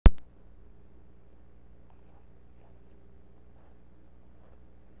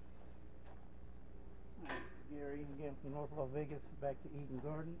Gary again from North Las Vegas, back to Eden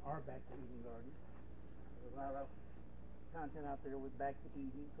Garden, or back to Eden Garden. There's a lot of content out there with back to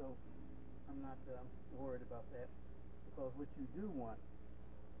Eden, so I'm not worried about that. Because what you do want,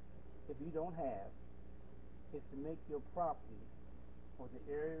 if you don't have, is to make your property or the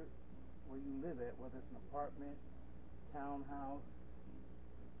area where you live at, whether it's an apartment, townhouse,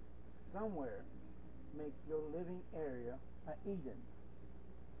 somewhere, make your living area an Eden.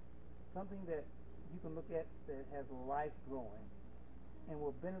 Something that you can look at that has life growing and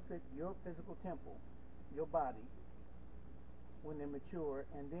will benefit your physical temple, your body, when they mature.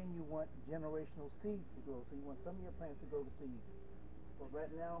 And then you want generational seeds to grow. So you want some of your plants to grow to seeds. But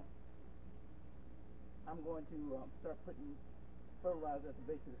right now, I'm going to start putting fertilizer at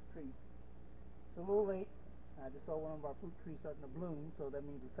the base of this tree. It's a little late. I just saw one of our fruit trees starting to bloom, so that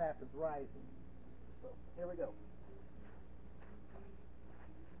means the sap is rising. So here we go.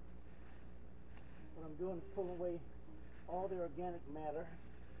 What I'm doing is pulling away all the organic matter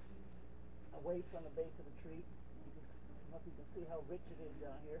away from the base of the tree. I don't know if you can see how rich it is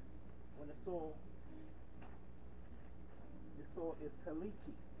down here. When the soil is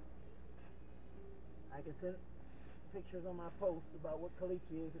caliche. I can send pictures on my post about what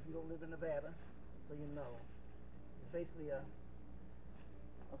caliche is if you don't live in Nevada, so you know. It's basically a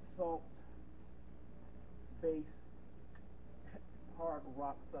salt-based hard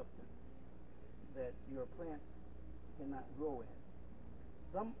rock substance that your plants cannot grow in.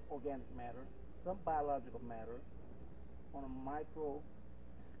 Some organic matter, some biological matter, on a micro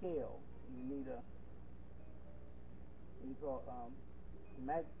scale, you need a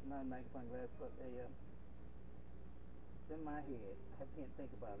not a magnifying glass, but it's in my head. I can't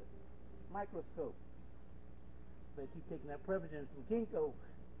think about it. Microscope. But keep taking that Prevagen from Kinko.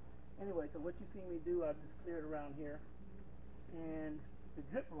 Anyway, so what you see me do, I've just cleared around here, and the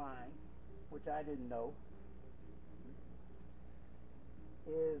drip line, which I didn't know,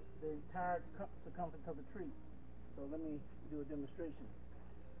 is the entire circumference of the tree. So let me do a demonstration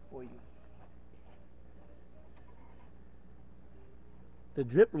for you. The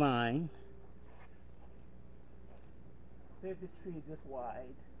drip line, say if this tree is this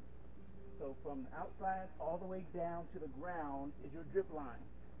wide, so from the outside all the way down to the ground is your drip line.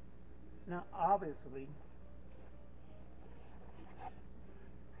 Now obviously,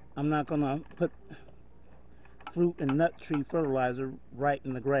 I'm not going to put fruit and nut tree fertilizer right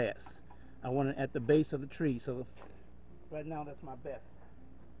in the grass. I want it at the base of the tree, so right now that's my best.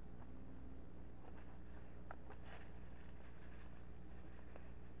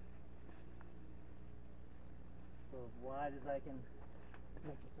 So as wide as I can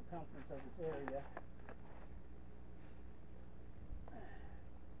make the circumference of this area.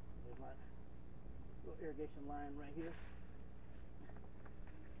 There's my little irrigation line right here.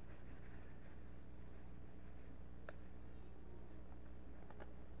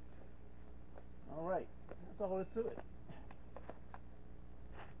 All right, that's all there is to it.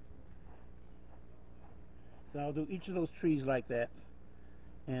 So I'll do each of those trees like that,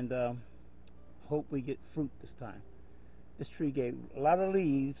 and hope we get fruit this time. This tree gave a lot of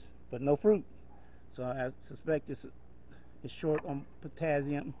leaves, but no fruit. So I suspect it's short on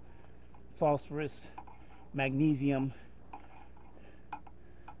potassium, phosphorus, magnesium.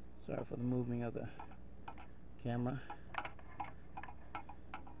 Sorry for the moving of the camera.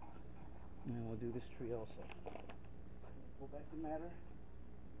 And we'll do this tree also. Go back to matter.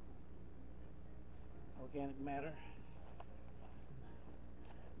 Organic matter.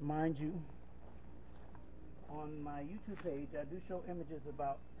 Mind you, on my YouTube page, I do show images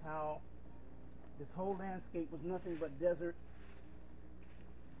about how this whole landscape was nothing but desert.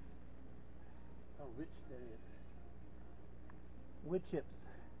 How rich that is. Wood chips.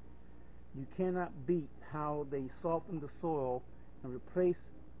 You cannot beat how they soften the soil and replace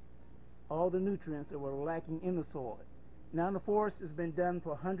all the nutrients that were lacking in the soil. Now in the forest has been done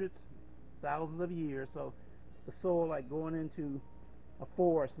for hundreds, thousands of years, so the soil, like going into a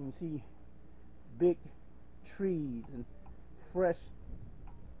forest and you see big trees and fresh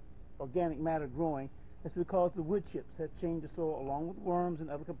organic matter growing, it's because the wood chips have changed the soil along with worms and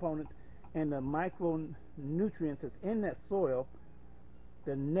other components, and the micronutrients that's in that soil,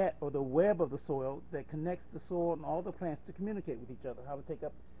 the net or the web of the soil that connects the soil and all the plants to communicate with each other, how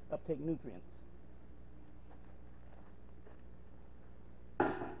to uptake nutrients.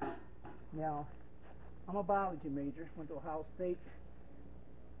 Now, I'm a biology major, went to Ohio State,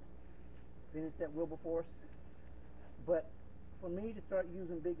 finished at Wilberforce, but for me to start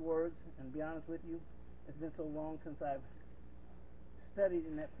using big words, and be honest with you, it's been so long since I've studied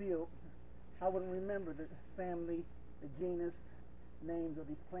in that field, I wouldn't remember the family, the genus, names of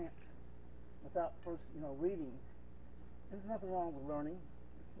these plants. without first, reading. There's nothing wrong with learning.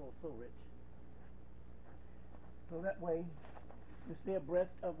 It's so rich. So that way, you stay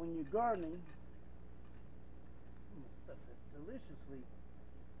abreast of when you're gardening. This stuff is deliciously.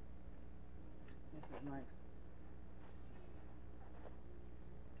 This is nice.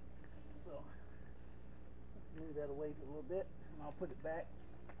 So, let's move that away a little bit, and I'll put it back.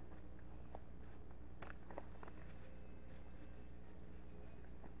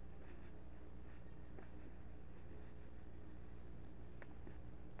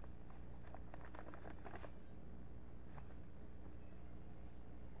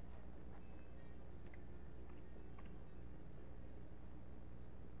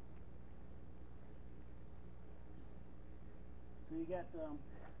 So you got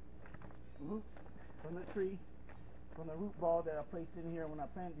roots from the tree, from the root ball that I placed in here when I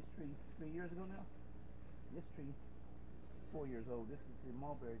planted this tree 3 years ago now. This tree, 4 years old. This is the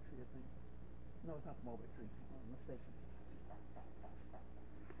mulberry tree, I think. No, it's not the mulberry tree. I'm mistaken.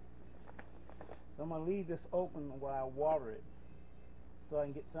 So I'm going to leave this open while I water it, so I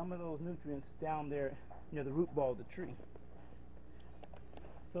can get some of those nutrients down there near the root ball of the tree.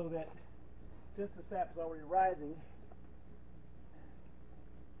 So that since the sap is already rising,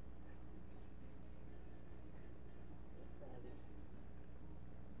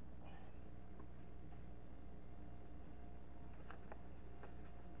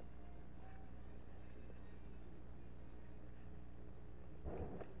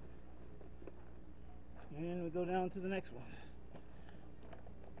 and we go down to the next one.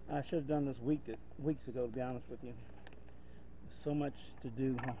 I should have done this weeks ago, to be honest with you. There's so much to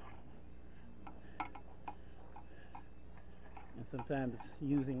do, and sometimes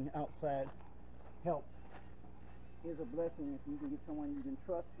using outside help is a blessing if you can get someone you can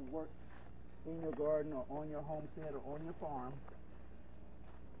trust to work in your garden or on your homestead or on your farm.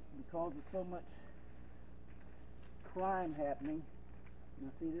 Because there's so much crime happening. You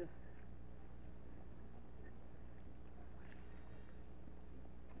see this?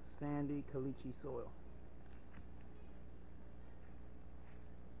 Sandy caliche soil.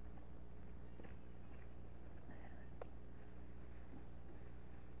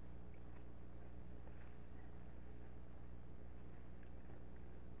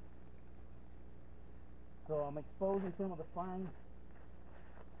 So I'm exposing some of the fine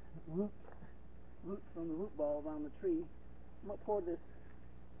roots from the root ball around the tree. I'm going to pour this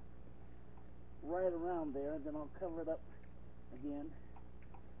right around there, and then I'll cover it up again.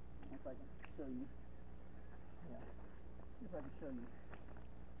 If I can show you. Yeah. See if I can show you.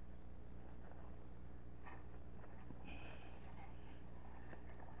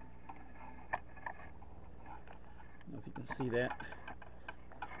 I don't know if you can see that.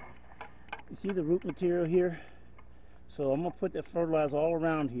 You see the root material here? So I'm going to put the fertilizer all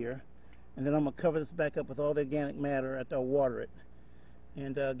around here, and then I'm going to cover this back up with all the organic matter after I water it.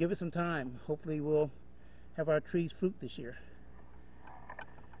 And give it some time. Hopefully we'll have our trees fruit this year.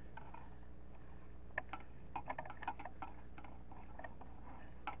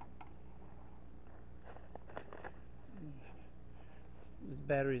 This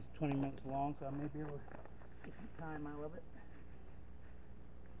battery is 20 minutes long, so I may be able to get some time out of it.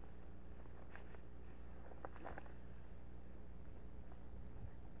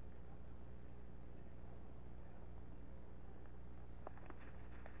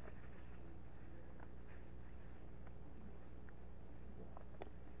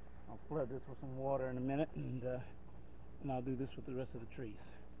 I'll flood this with some water in a minute, and I'll do this with the rest of the trees.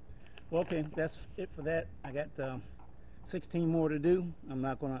 Well, okay, that's it for that. I got 16 more to do. I'm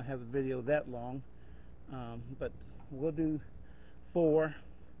not going to have the video that long, but we'll do 4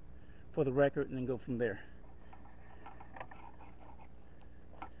 for the record and then go from there.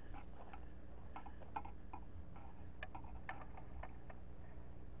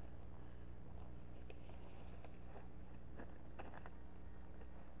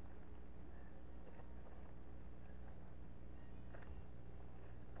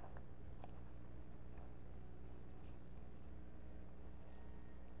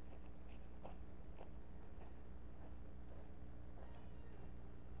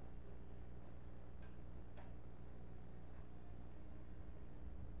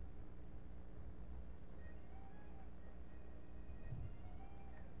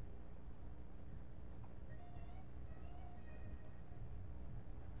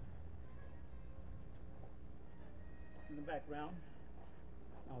 In the background,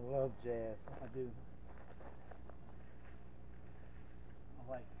 I love jazz. I do.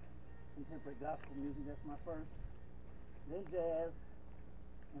 I like contemporary gospel music. That's my first. Then jazz,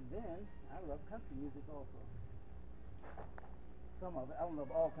 and then I love country music also. some of it. I don't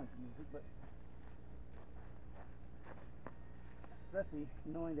love all country music, but especially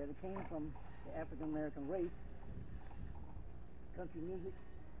knowing that it came from the African American race, country music.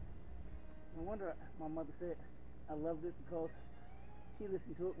 No wonder my mother said I love this, because she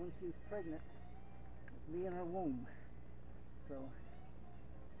listened to it when she was pregnant with me in her womb. So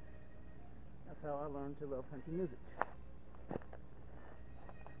that's how I learned to love country music.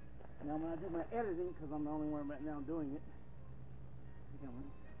 Now when I do my editing, because I'm the only one right now doing it, I'm going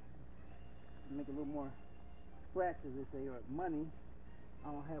to make a little more scratch, as they say, or money.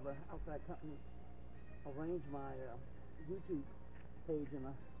 I'll have an outside company arrange my YouTube page in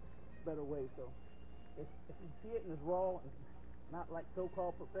a better way. So if you see it and it's raw, and not like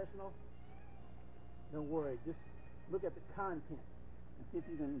so-called professional, don't worry. Just look at the content and see if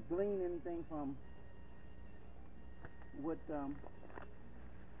you can glean anything from what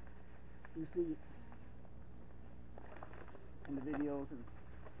you see in the videos and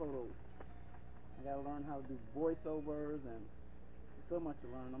photos. I gotta learn how to do voiceovers, and there's so much to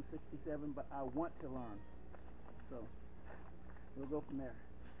learn. I'm 67, but I want to learn. So we'll go from there.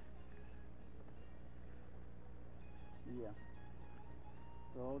 Yeah.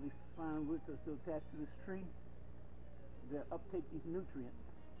 So all these fine roots are still attached to this tree. They'll uptake these nutrients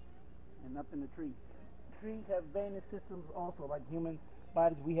and up in the tree. Trees have veinous systems also, like human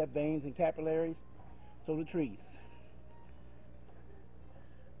bodies. We have veins and capillaries. So do trees.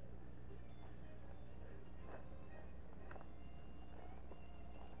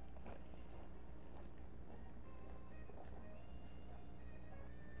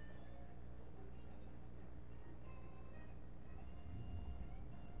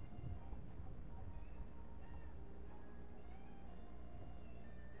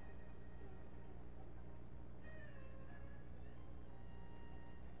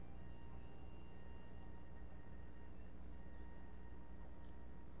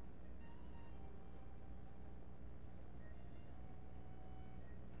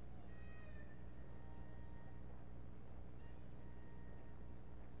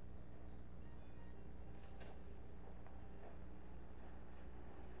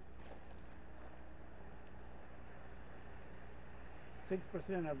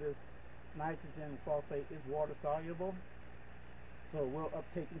 6% of this nitrogen phosphate is water soluble, so it will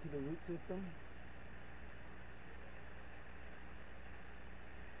uptake into the root system.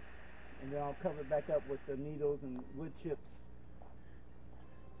 And then I'll cover it back up with the needles and wood chips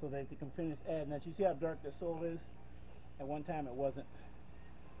so that you can finish adding that. You see how dark the soil is? At one time it wasn't.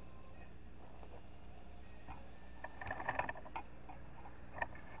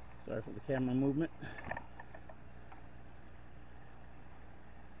 Sorry for the camera movement.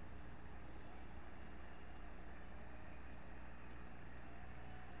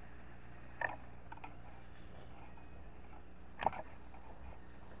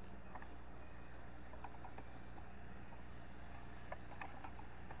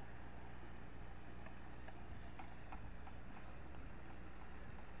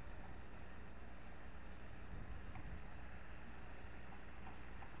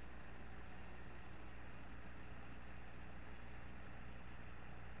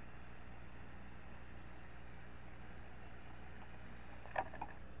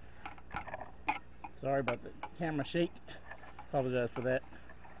 Sorry about the camera shake. Apologize for that.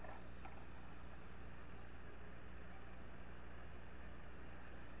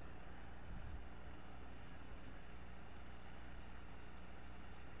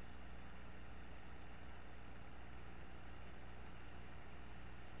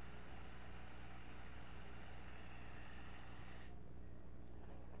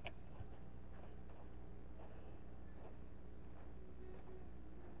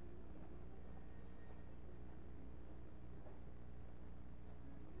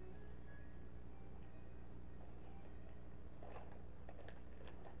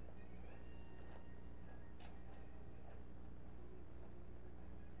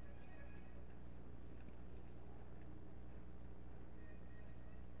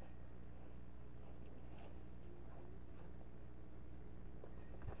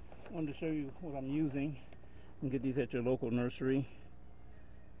 I wanted to show you what I'm using. You can get these at your local nursery.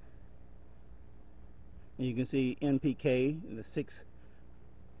 And you can see NPK, the 6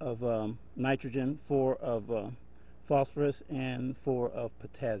 of nitrogen, 4 of phosphorus, and 4 of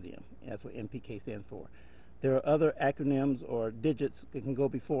potassium. That's what NPK stands for. There are other acronyms or digits that can go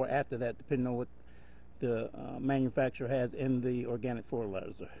before or after that, depending on what the manufacturer has in the organic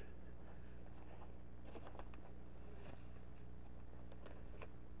fertilizer.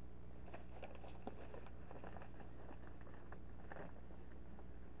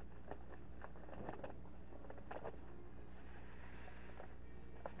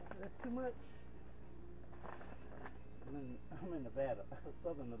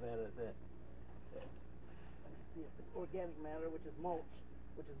 Southern Nevada at that. So, you see it's organic matter, which is mulch,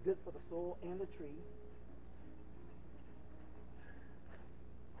 which is good for the soil and the tree.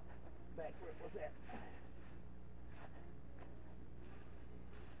 Back where it was at.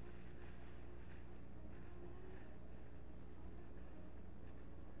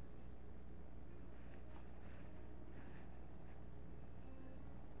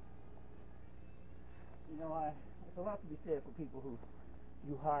 You know, there's a lot to be said for people who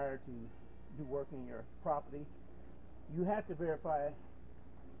you hire to do work in your property. You have to verify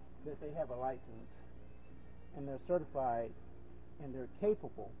that they have a license and they're certified and they're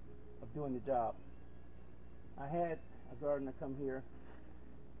capable of doing the job. I had a gardener come here,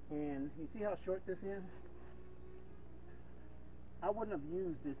 and you see how short this is? I wouldn't have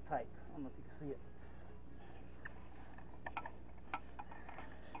used this type. I don't know if you can see it.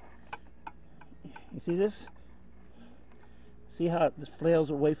 You see this? See how this flails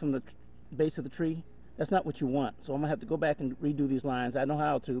away from the base of the tree? That's not what you want. So I'm going to have to go back and redo these lines. I know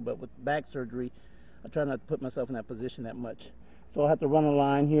how to, but with back surgery, I try not to put myself in that position that much. So I'll have to run a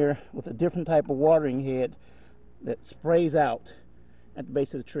line here with a different type of watering head that sprays out at the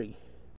base of the tree.